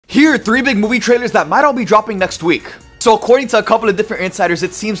Here are 3 big movie trailers that might all be dropping next week. So according to a couple of different insiders,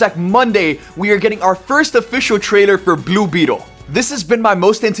 it seems like Monday we are getting our first official trailer for Blue Beetle. This has been my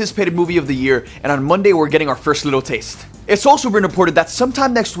most anticipated movie of the year, and on Monday we're getting our first little taste. It's also been reported that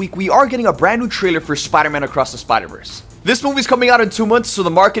sometime next week we are getting a brand new trailer for Spider-Man Across the Spider-Verse. This movie's coming out in 2 months, so the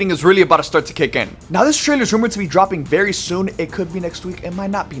marketing is really about to start to kick in. Now this trailer is rumored to be dropping very soon. It could be next week, it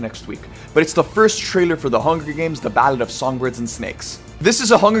might not be next week. But it's the first trailer for The Hunger Games: The Ballad of Songbirds and Snakes. This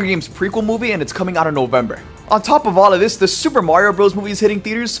is a Hunger Games prequel movie and it's coming out in November. On top of all of this, the Super Mario Bros. Movie is hitting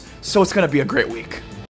theaters, so it's gonna be a great week.